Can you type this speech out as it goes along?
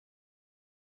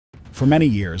For many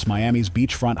years, Miami's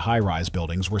beachfront high-rise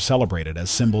buildings were celebrated as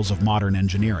symbols of modern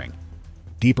engineering.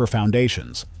 Deeper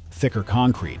foundations, thicker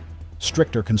concrete,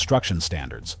 stricter construction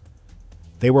standards.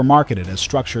 They were marketed as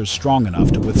structures strong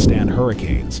enough to withstand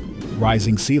hurricanes,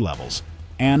 rising sea levels,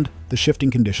 and the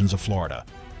shifting conditions of Florida.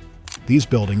 These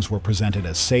buildings were presented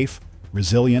as safe,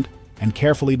 resilient, and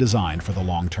carefully designed for the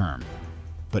long term.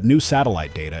 But new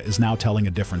satellite data is now telling a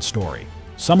different story.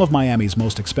 Some of Miami's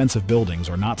most expensive buildings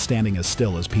are not standing as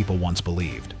still as people once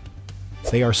believed.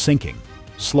 They are sinking,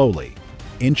 slowly,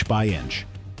 inch by inch,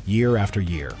 year after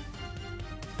year.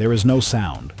 There is no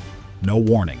sound, no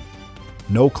warning,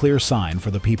 no clear sign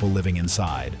for the people living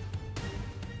inside.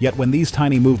 Yet when these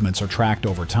tiny movements are tracked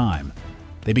over time,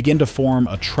 they begin to form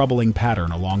a troubling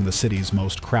pattern along the city's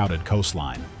most crowded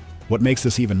coastline. What makes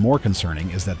this even more concerning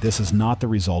is that this is not the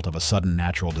result of a sudden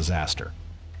natural disaster.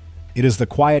 It is the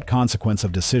quiet consequence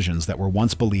of decisions that were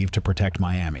once believed to protect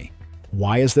Miami.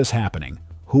 Why is this happening?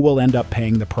 Who will end up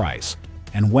paying the price?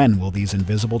 And when will these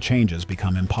invisible changes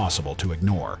become impossible to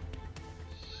ignore?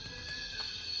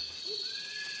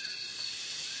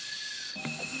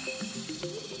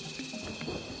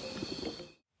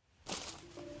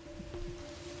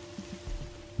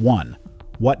 One,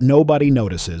 what nobody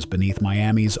notices beneath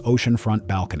Miami's oceanfront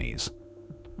balconies.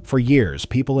 For years,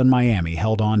 people in Miami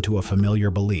held on to a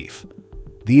familiar belief.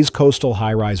 These coastal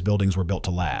high-rise buildings were built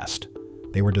to last.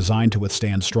 They were designed to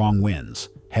withstand strong winds,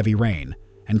 heavy rain,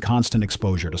 and constant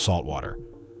exposure to saltwater.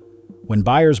 When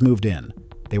buyers moved in,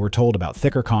 they were told about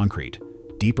thicker concrete,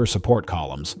 deeper support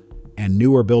columns, and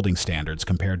newer building standards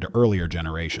compared to earlier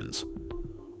generations.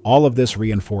 All of this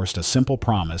reinforced a simple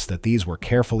promise that these were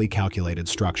carefully calculated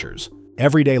structures.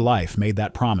 Everyday life made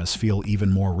that promise feel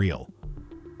even more real.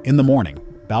 In the morning,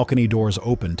 balcony doors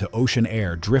opened to ocean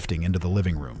air drifting into the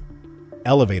living room.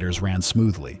 Elevators ran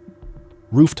smoothly.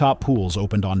 Rooftop pools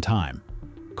opened on time.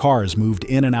 Cars moved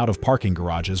in and out of parking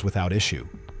garages without issue.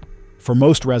 For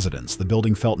most residents, the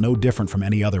building felt no different from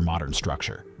any other modern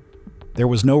structure. There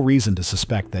was no reason to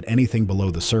suspect that anything below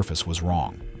the surface was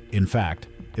wrong. In fact,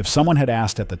 if someone had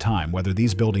asked at the time whether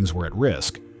these buildings were at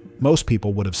risk, most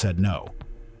people would have said no.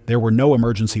 There were no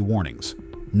emergency warnings,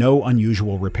 no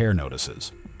unusual repair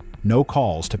notices, no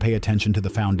calls to pay attention to the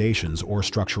foundations or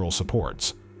structural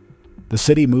supports. The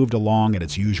city moved along at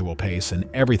its usual pace and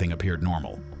everything appeared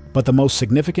normal. But the most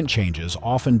significant changes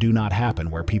often do not happen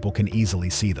where people can easily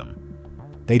see them.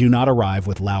 They do not arrive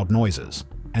with loud noises,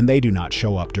 and they do not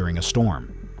show up during a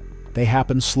storm. They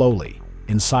happen slowly,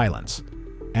 in silence,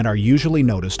 and are usually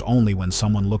noticed only when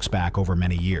someone looks back over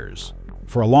many years.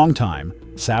 For a long time,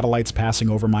 satellites passing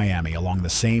over Miami along the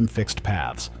same fixed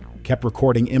paths kept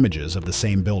recording images of the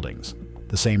same buildings,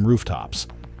 the same rooftops,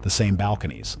 the same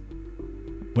balconies.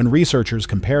 When researchers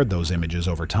compared those images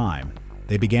over time,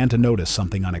 they began to notice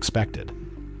something unexpected.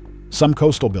 Some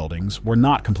coastal buildings were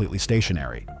not completely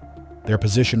stationary. Their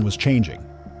position was changing,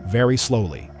 very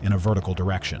slowly, in a vertical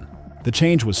direction. The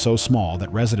change was so small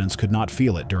that residents could not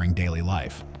feel it during daily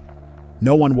life.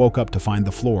 No one woke up to find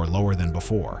the floor lower than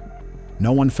before.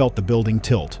 No one felt the building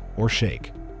tilt or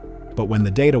shake. But when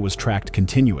the data was tracked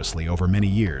continuously over many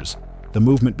years, the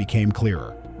movement became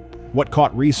clearer. What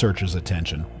caught researchers'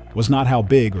 attention was not how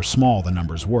big or small the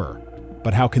numbers were,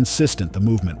 but how consistent the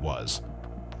movement was.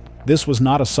 This was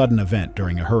not a sudden event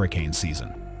during a hurricane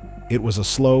season. It was a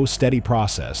slow, steady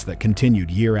process that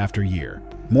continued year after year.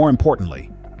 More importantly,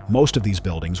 most of these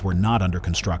buildings were not under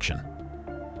construction.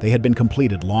 They had been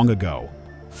completed long ago,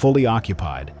 fully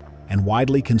occupied, and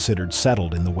widely considered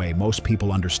settled in the way most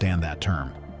people understand that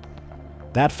term.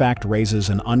 That fact raises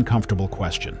an uncomfortable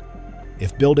question.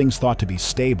 If buildings thought to be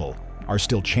stable are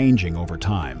still changing over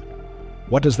time,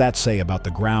 what does that say about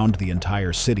the ground the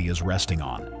entire city is resting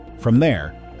on? From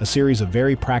there, a series of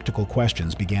very practical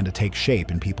questions began to take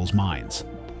shape in people's minds.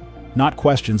 Not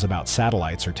questions about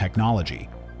satellites or technology,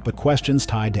 but questions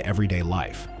tied to everyday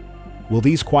life. Will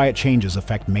these quiet changes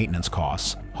affect maintenance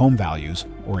costs, home values,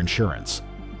 or insurance?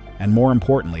 And more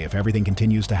importantly, if everything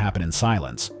continues to happen in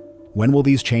silence, when will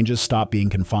these changes stop being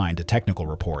confined to technical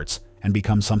reports and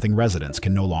become something residents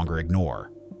can no longer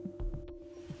ignore?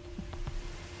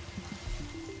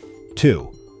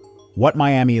 2. What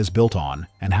Miami is built on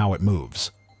and how it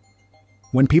moves.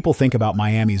 When people think about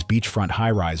Miami's beachfront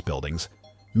high-rise buildings,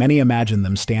 many imagine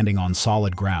them standing on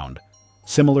solid ground,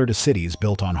 similar to cities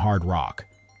built on hard rock.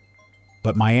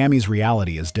 But Miami's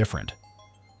reality is different.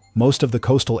 Most of the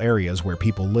coastal areas where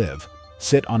people live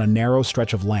sit on a narrow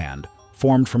stretch of land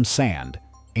formed from sand,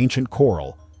 ancient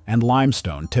coral, and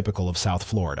limestone typical of South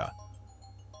Florida.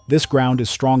 This ground is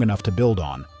strong enough to build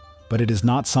on, but it is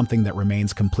not something that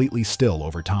remains completely still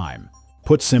over time.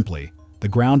 Put simply, the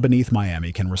ground beneath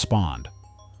Miami can respond.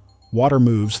 Water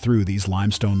moves through these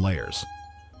limestone layers.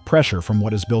 Pressure from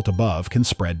what is built above can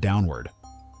spread downward.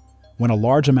 When a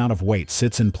large amount of weight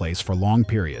sits in place for long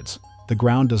periods, the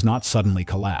ground does not suddenly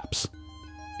collapse.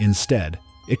 Instead,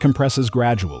 it compresses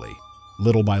gradually,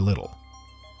 little by little.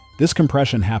 This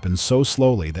compression happens so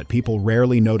slowly that people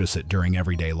rarely notice it during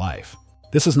everyday life.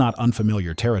 This is not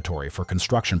unfamiliar territory for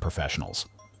construction professionals.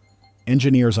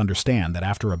 Engineers understand that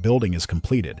after a building is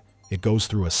completed, it goes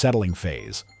through a settling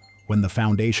phase, when the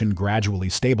foundation gradually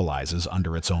stabilizes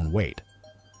under its own weight.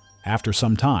 After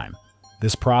some time,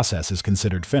 this process is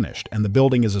considered finished and the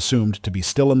building is assumed to be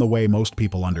still in the way most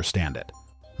people understand it.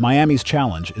 Miami's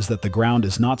challenge is that the ground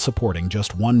is not supporting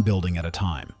just one building at a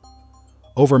time.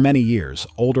 Over many years,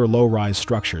 older low-rise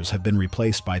structures have been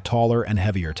replaced by taller and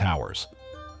heavier towers.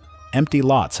 Empty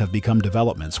lots have become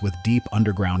developments with deep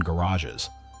underground garages.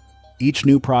 Each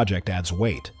new project adds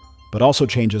weight, but also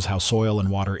changes how soil and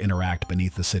water interact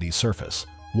beneath the city's surface.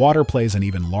 Water plays an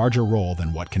even larger role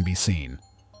than what can be seen.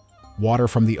 Water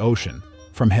from the ocean,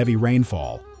 from heavy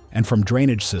rainfall, and from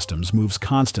drainage systems moves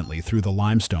constantly through the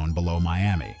limestone below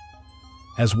Miami.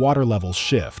 As water levels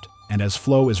shift, and as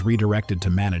flow is redirected to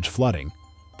manage flooding,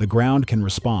 the ground can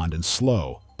respond in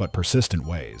slow but persistent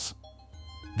ways.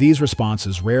 These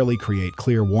responses rarely create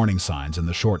clear warning signs in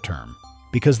the short term.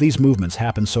 Because these movements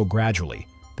happen so gradually,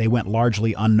 they went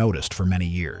largely unnoticed for many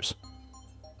years.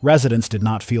 Residents did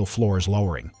not feel floors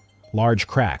lowering. Large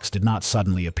cracks did not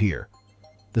suddenly appear.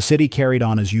 The city carried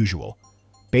on as usual.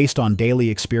 Based on daily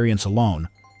experience alone,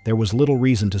 there was little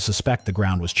reason to suspect the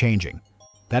ground was changing.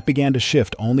 That began to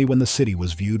shift only when the city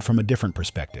was viewed from a different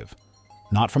perspective.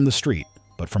 Not from the street,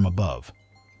 but from above.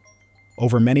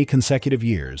 Over many consecutive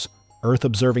years,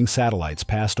 Earth-observing satellites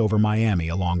passed over Miami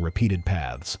along repeated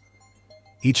paths.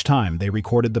 Each time they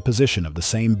recorded the position of the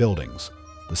same buildings,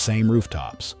 the same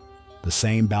rooftops, the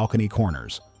same balcony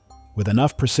corners, with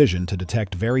enough precision to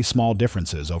detect very small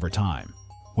differences over time.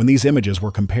 When these images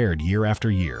were compared year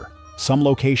after year, some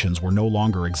locations were no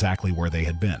longer exactly where they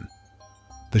had been.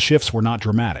 The shifts were not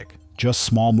dramatic, just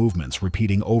small movements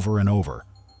repeating over and over.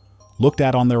 Looked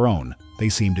at on their own, they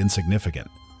seemed insignificant.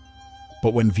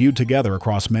 But when viewed together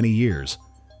across many years,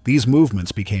 these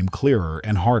movements became clearer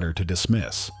and harder to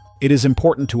dismiss. It is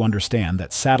important to understand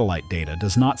that satellite data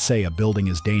does not say a building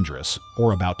is dangerous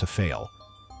or about to fail.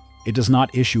 It does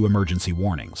not issue emergency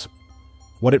warnings.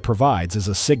 What it provides is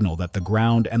a signal that the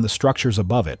ground and the structures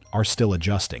above it are still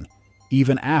adjusting,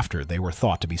 even after they were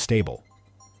thought to be stable.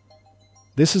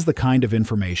 This is the kind of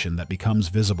information that becomes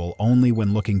visible only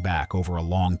when looking back over a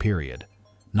long period,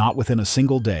 not within a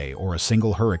single day or a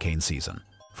single hurricane season.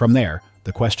 From there,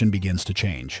 the question begins to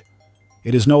change.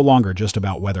 It is no longer just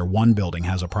about whether one building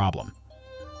has a problem.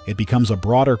 It becomes a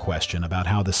broader question about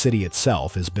how the city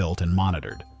itself is built and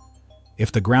monitored.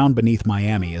 If the ground beneath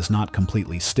Miami is not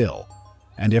completely still,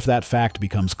 and if that fact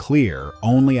becomes clear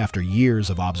only after years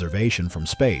of observation from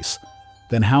space,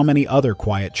 then how many other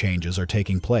quiet changes are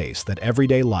taking place that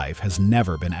everyday life has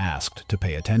never been asked to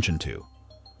pay attention to?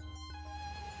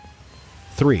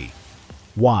 3.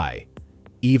 Why?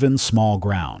 Even small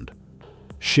ground.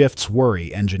 Shifts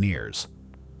worry engineers.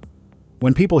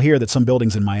 When people hear that some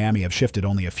buildings in Miami have shifted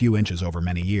only a few inches over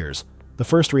many years, the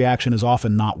first reaction is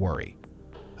often not worry.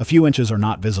 A few inches are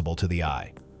not visible to the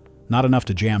eye. Not enough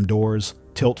to jam doors,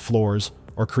 tilt floors,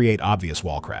 or create obvious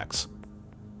wall cracks.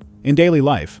 In daily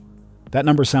life, that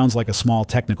number sounds like a small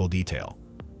technical detail,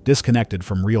 disconnected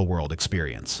from real-world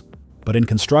experience. But in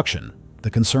construction,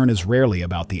 the concern is rarely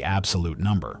about the absolute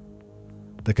number.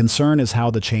 The concern is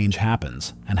how the change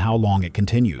happens and how long it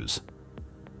continues.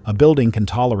 A building can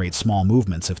tolerate small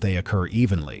movements if they occur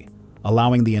evenly,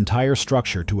 allowing the entire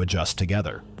structure to adjust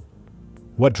together.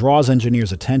 What draws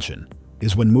engineers' attention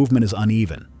is when movement is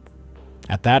uneven.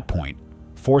 At that point,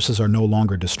 forces are no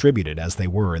longer distributed as they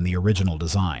were in the original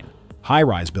design.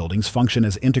 High-rise buildings function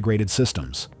as integrated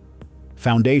systems.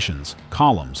 Foundations,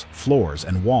 columns, floors,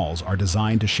 and walls are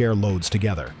designed to share loads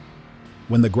together.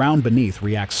 When the ground beneath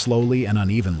reacts slowly and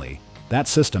unevenly, that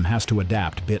system has to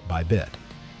adapt bit by bit.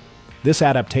 This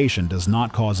adaptation does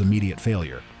not cause immediate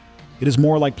failure. It is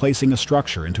more like placing a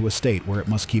structure into a state where it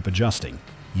must keep adjusting,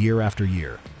 year after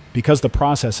year. Because the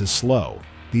process is slow,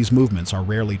 these movements are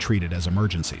rarely treated as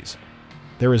emergencies.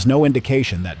 There is no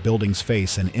indication that buildings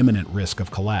face an imminent risk of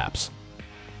collapse.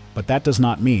 But that does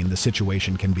not mean the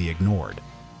situation can be ignored.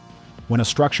 When a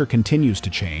structure continues to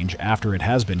change after it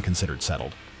has been considered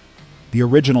settled, the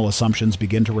original assumptions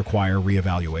begin to require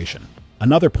reevaluation.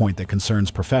 Another point that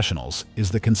concerns professionals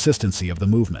is the consistency of the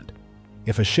movement.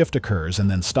 If a shift occurs and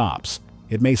then stops,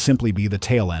 it may simply be the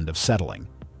tail end of settling.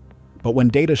 But when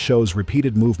data shows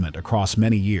repeated movement across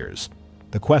many years,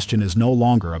 The question is no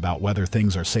longer about whether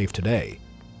things are safe today,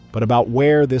 but about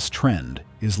where this trend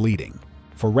is leading.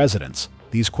 For residents,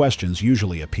 these questions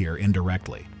usually appear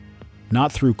indirectly,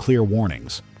 not through clear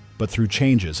warnings, but through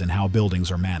changes in how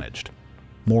buildings are managed.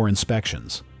 More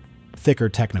inspections, thicker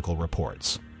technical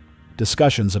reports,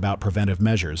 discussions about preventive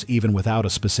measures even without a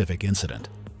specific incident.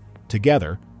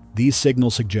 Together, these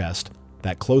signals suggest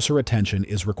that closer attention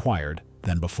is required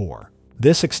than before.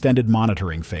 This extended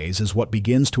monitoring phase is what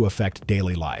begins to affect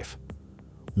daily life.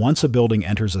 Once a building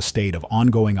enters a state of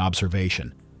ongoing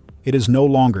observation, it is no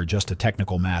longer just a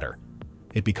technical matter.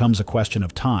 It becomes a question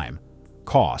of time,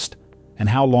 cost, and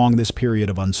how long this period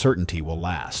of uncertainty will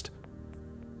last.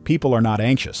 People are not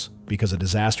anxious because a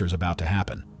disaster is about to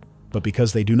happen, but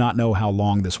because they do not know how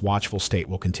long this watchful state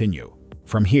will continue.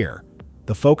 From here,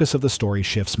 the focus of the story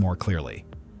shifts more clearly.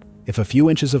 If a few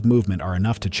inches of movement are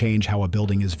enough to change how a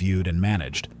building is viewed and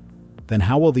managed, then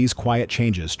how will these quiet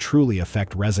changes truly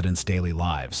affect residents' daily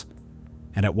lives?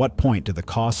 And at what point do the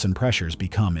costs and pressures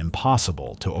become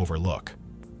impossible to overlook?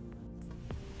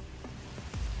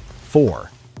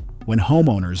 4. When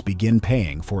homeowners begin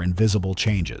paying for invisible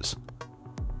changes.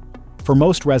 For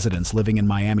most residents living in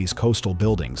Miami's coastal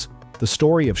buildings, the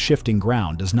story of shifting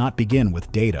ground does not begin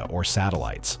with data or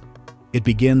satellites. It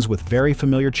begins with very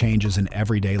familiar changes in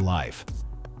everyday life.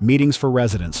 Meetings for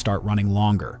residents start running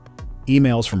longer.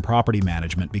 Emails from property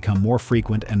management become more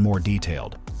frequent and more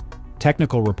detailed.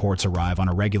 Technical reports arrive on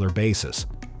a regular basis,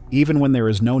 even when there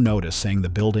is no notice saying the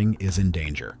building is in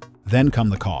danger. Then come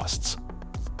the costs.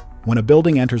 When a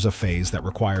building enters a phase that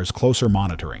requires closer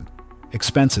monitoring,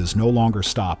 expenses no longer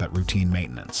stop at routine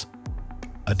maintenance.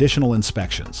 Additional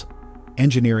inspections,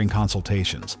 engineering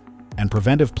consultations, and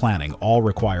preventive planning all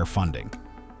require funding.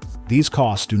 These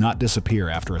costs do not disappear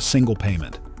after a single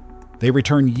payment. They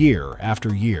return year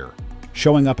after year,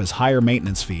 showing up as higher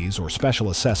maintenance fees or special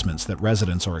assessments that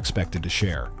residents are expected to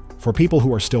share. For people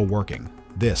who are still working,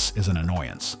 this is an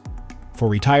annoyance. For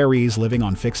retirees living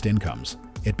on fixed incomes,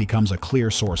 it becomes a clear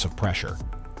source of pressure.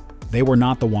 They were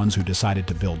not the ones who decided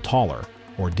to build taller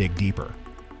or dig deeper.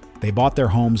 They bought their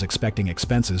homes expecting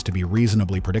expenses to be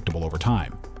reasonably predictable over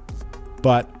time.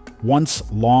 But once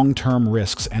long-term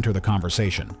risks enter the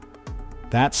conversation,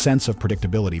 that sense of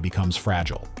predictability becomes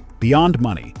fragile. Beyond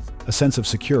money, a sense of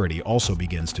security also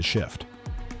begins to shift.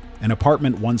 An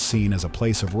apartment once seen as a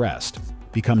place of rest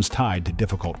becomes tied to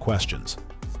difficult questions.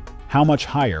 How much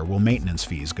higher will maintenance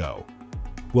fees go?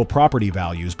 Will property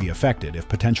values be affected if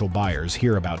potential buyers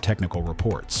hear about technical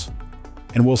reports?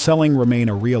 And will selling remain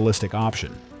a realistic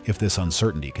option if this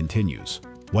uncertainty continues?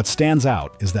 What stands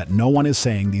out is that no one is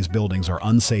saying these buildings are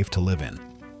unsafe to live in.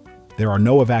 There are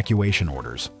no evacuation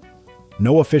orders,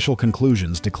 no official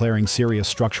conclusions declaring serious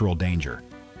structural danger.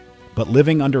 But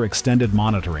living under extended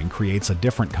monitoring creates a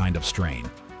different kind of strain.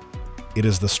 It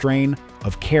is the strain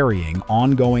of carrying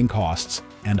ongoing costs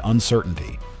and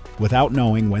uncertainty without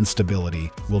knowing when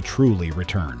stability will truly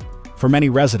return. For many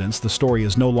residents, the story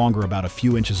is no longer about a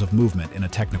few inches of movement in a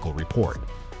technical report.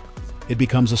 It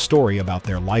becomes a story about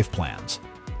their life plans,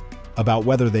 about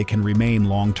whether they can remain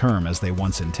long-term as they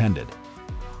once intended,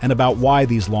 and about why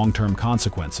these long-term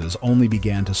consequences only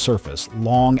began to surface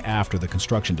long after the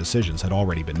construction decisions had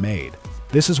already been made.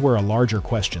 This is where a larger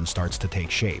question starts to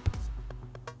take shape.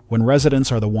 When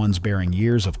residents are the ones bearing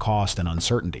years of cost and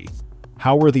uncertainty,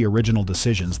 how were the original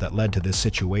decisions that led to this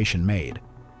situation made?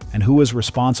 And who is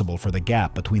responsible for the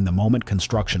gap between the moment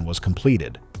construction was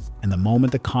completed and the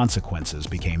moment the consequences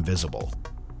became visible?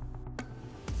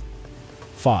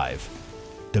 5.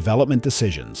 Development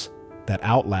decisions that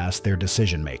outlast their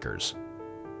decision makers.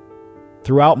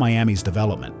 Throughout Miami's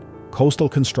development, coastal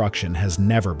construction has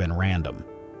never been random.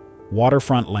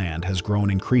 Waterfront land has grown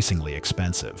increasingly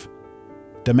expensive.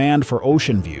 Demand for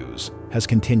ocean views has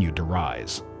continued to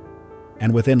rise.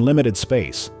 And within limited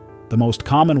space, the most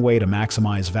common way to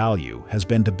maximize value has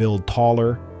been to build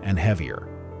taller and heavier.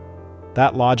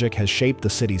 That logic has shaped the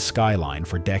city's skyline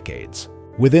for decades.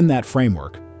 Within that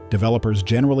framework, developers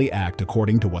generally act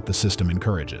according to what the system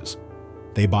encourages.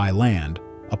 They buy land,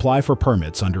 apply for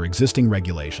permits under existing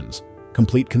regulations,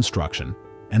 complete construction,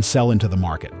 and sell into the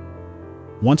market.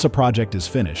 Once a project is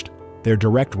finished, their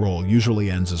direct role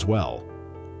usually ends as well.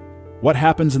 What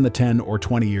happens in the 10 or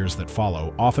 20 years that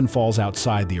follow often falls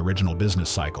outside the original business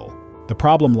cycle. The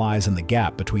problem lies in the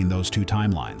gap between those two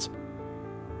timelines.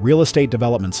 Real estate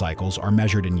development cycles are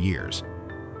measured in years,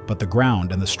 but the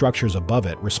ground and the structures above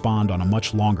it respond on a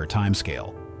much longer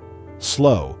timescale.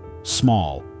 Slow,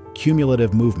 small,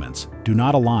 cumulative movements do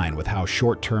not align with how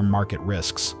short-term market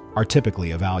risks are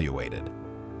typically evaluated.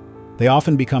 They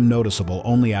often become noticeable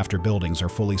only after buildings are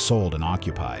fully sold and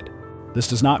occupied. This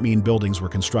does not mean buildings were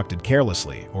constructed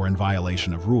carelessly or in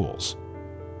violation of rules.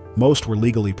 Most were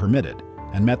legally permitted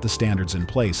and met the standards in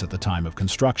place at the time of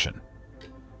construction.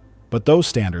 But those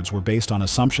standards were based on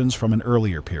assumptions from an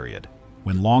earlier period,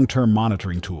 when long-term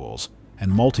monitoring tools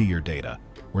and multi-year data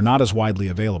were not as widely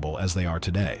available as they are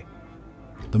today.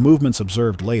 The movements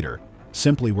observed later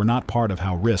simply were not part of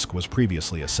how risk was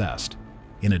previously assessed.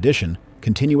 In addition,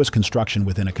 continuous construction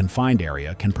within a confined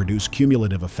area can produce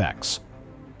cumulative effects.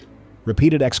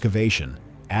 Repeated excavation,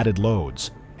 added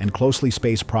loads, and closely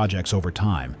spaced projects over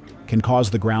time can cause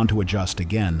the ground to adjust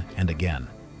again and again.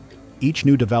 Each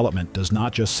new development does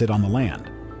not just sit on the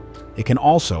land. It can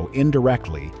also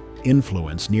indirectly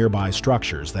influence nearby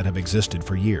structures that have existed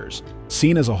for years.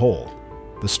 Seen as a whole,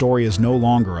 the story is no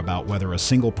longer about whether a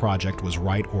single project was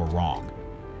right or wrong.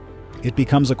 It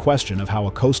becomes a question of how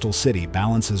a coastal city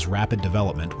balances rapid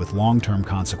development with long-term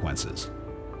consequences.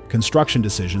 Construction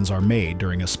decisions are made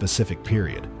during a specific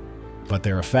period, but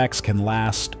their effects can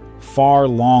last far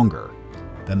longer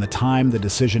than the time the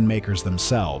decision makers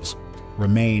themselves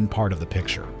remain part of the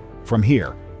picture. From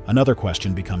here, another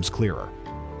question becomes clearer.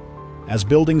 As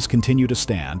buildings continue to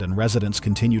stand and residents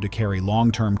continue to carry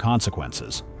long-term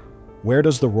consequences, where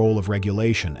does the role of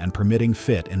regulation and permitting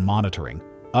fit in monitoring,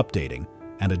 updating,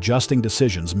 and adjusting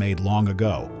decisions made long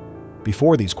ago,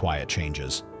 before these quiet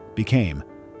changes became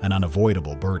an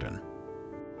unavoidable burden?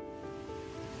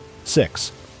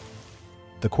 6.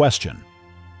 The question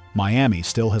Miami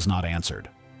still has not answered.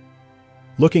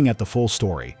 Looking at the full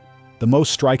story, the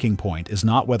most striking point is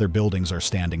not whether buildings are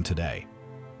standing today.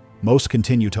 Most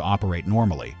continue to operate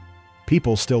normally.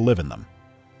 People still live in them.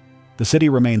 The city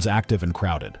remains active and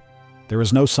crowded. There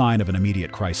is no sign of an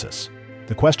immediate crisis.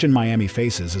 The question Miami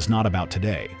faces is not about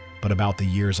today, but about the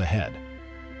years ahead.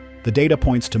 The data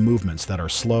points to movements that are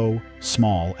slow,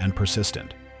 small, and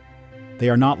persistent. They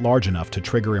are not large enough to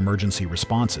trigger emergency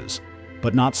responses,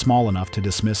 but not small enough to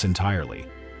dismiss entirely.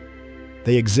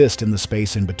 They exist in the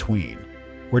space in between,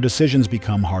 where decisions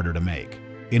become harder to make.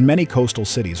 In many coastal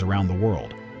cities around the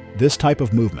world, this type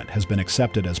of movement has been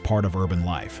accepted as part of urban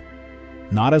life,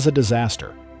 not as a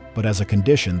disaster, but as a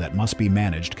condition that must be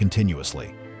managed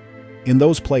continuously. In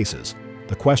those places,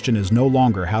 the question is no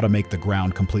longer how to make the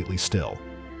ground completely still,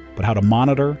 but how to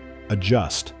monitor,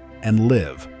 adjust, and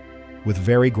live with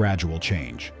very gradual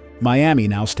change. Miami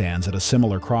now stands at a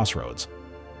similar crossroads.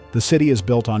 The city is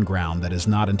built on ground that is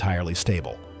not entirely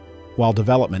stable, while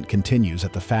development continues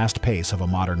at the fast pace of a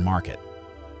modern market.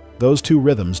 Those two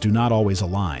rhythms do not always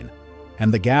align,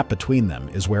 and the gap between them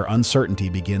is where uncertainty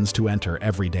begins to enter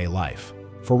everyday life.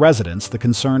 For residents, the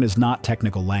concern is not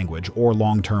technical language or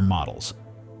long-term models.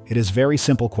 It is very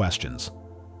simple questions.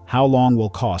 How long will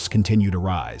costs continue to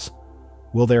rise?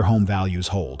 Will their home values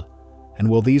hold? And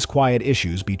will these quiet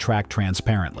issues be tracked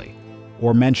transparently,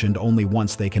 or mentioned only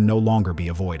once they can no longer be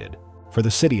avoided? For the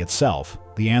city itself,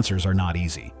 the answers are not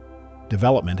easy.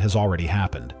 Development has already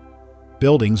happened.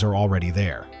 Buildings are already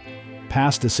there.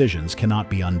 Past decisions cannot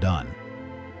be undone.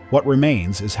 What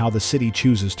remains is how the city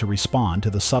chooses to respond to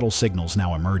the subtle signals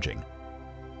now emerging.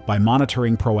 By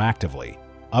monitoring proactively,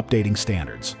 updating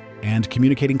standards, and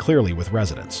communicating clearly with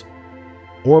residents.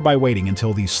 Or by waiting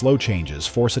until these slow changes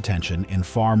force attention in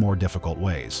far more difficult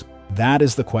ways. That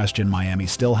is the question Miami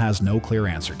still has no clear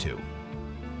answer to.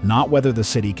 Not whether the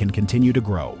city can continue to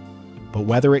grow, but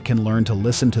whether it can learn to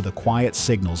listen to the quiet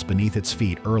signals beneath its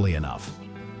feet early enough,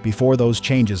 before those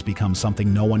changes become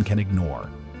something no one can ignore.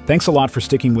 Thanks a lot for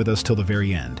sticking with us till the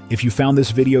very end. If you found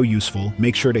this video useful,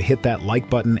 make sure to hit that like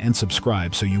button and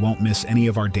subscribe so you won't miss any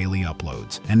of our daily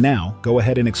uploads. And now, go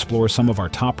ahead and explore some of our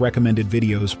top recommended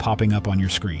videos popping up on your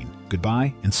screen.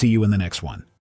 Goodbye, and see you in the next one.